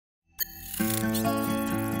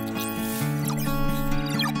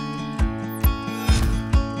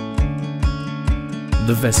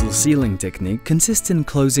The vessel sealing technique consists in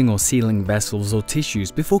closing or sealing vessels or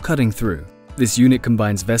tissues before cutting through. This unit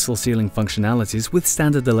combines vessel sealing functionalities with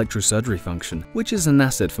standard electrosurgery function, which is an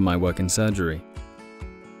asset for my work in surgery.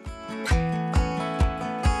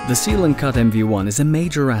 The Seal&Cut MV1 is a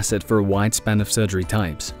major asset for a wide span of surgery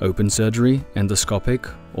types: open surgery,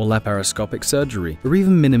 endoscopic or laparoscopic surgery, or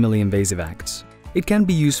even minimally invasive acts. It can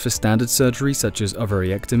be used for standard surgery such as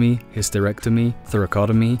ovariectomy, hysterectomy,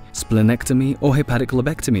 thoracotomy, splenectomy, or hepatic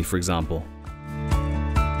lobectomy, for example.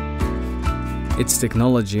 Its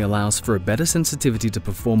technology allows for a better sensitivity to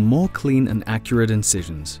perform more clean and accurate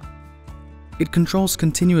incisions. It controls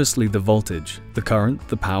continuously the voltage, the current,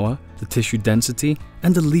 the power, the tissue density,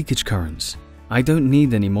 and the leakage currents. I don't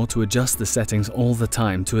need anymore to adjust the settings all the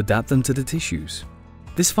time to adapt them to the tissues.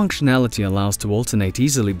 This functionality allows to alternate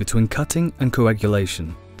easily between cutting and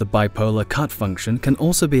coagulation. The bipolar cut function can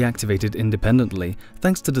also be activated independently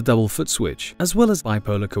thanks to the double foot switch, as well as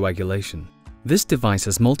bipolar coagulation. This device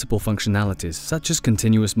has multiple functionalities, such as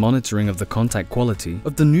continuous monitoring of the contact quality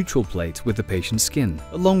of the neutral plate with the patient's skin,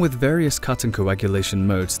 along with various cut and coagulation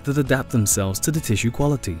modes that adapt themselves to the tissue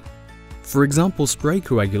quality. For example, spray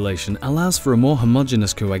coagulation allows for a more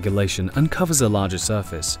homogeneous coagulation and covers a larger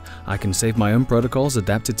surface. I can save my own protocols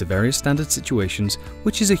adapted to various standard situations,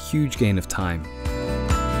 which is a huge gain of time.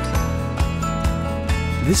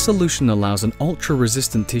 This solution allows an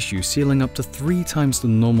ultra-resistant tissue sealing up to 3 times the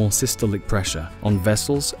normal systolic pressure on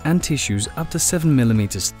vessels and tissues up to 7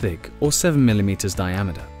 mm thick or 7 mm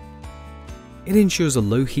diameter. It ensures a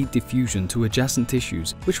low heat diffusion to adjacent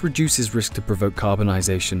tissues, which reduces risk to provoke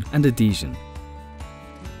carbonization and adhesion.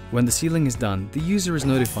 When the sealing is done, the user is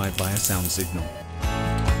notified via sound signal.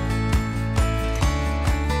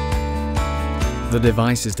 The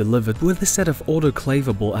device is delivered with a set of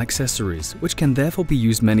autoclavable accessories, which can therefore be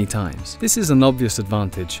used many times. This is an obvious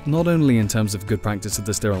advantage, not only in terms of good practice of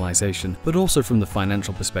the sterilization, but also from the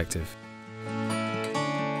financial perspective.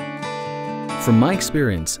 From my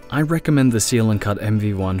experience, I recommend the Seal&Cut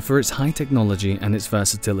MV1 for its high technology and its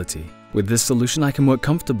versatility. With this solution I can work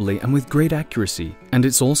comfortably and with great accuracy, and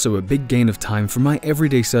it's also a big gain of time for my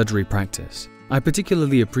everyday surgery practice. I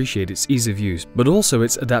particularly appreciate its ease of use, but also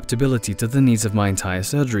its adaptability to the needs of my entire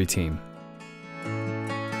surgery team.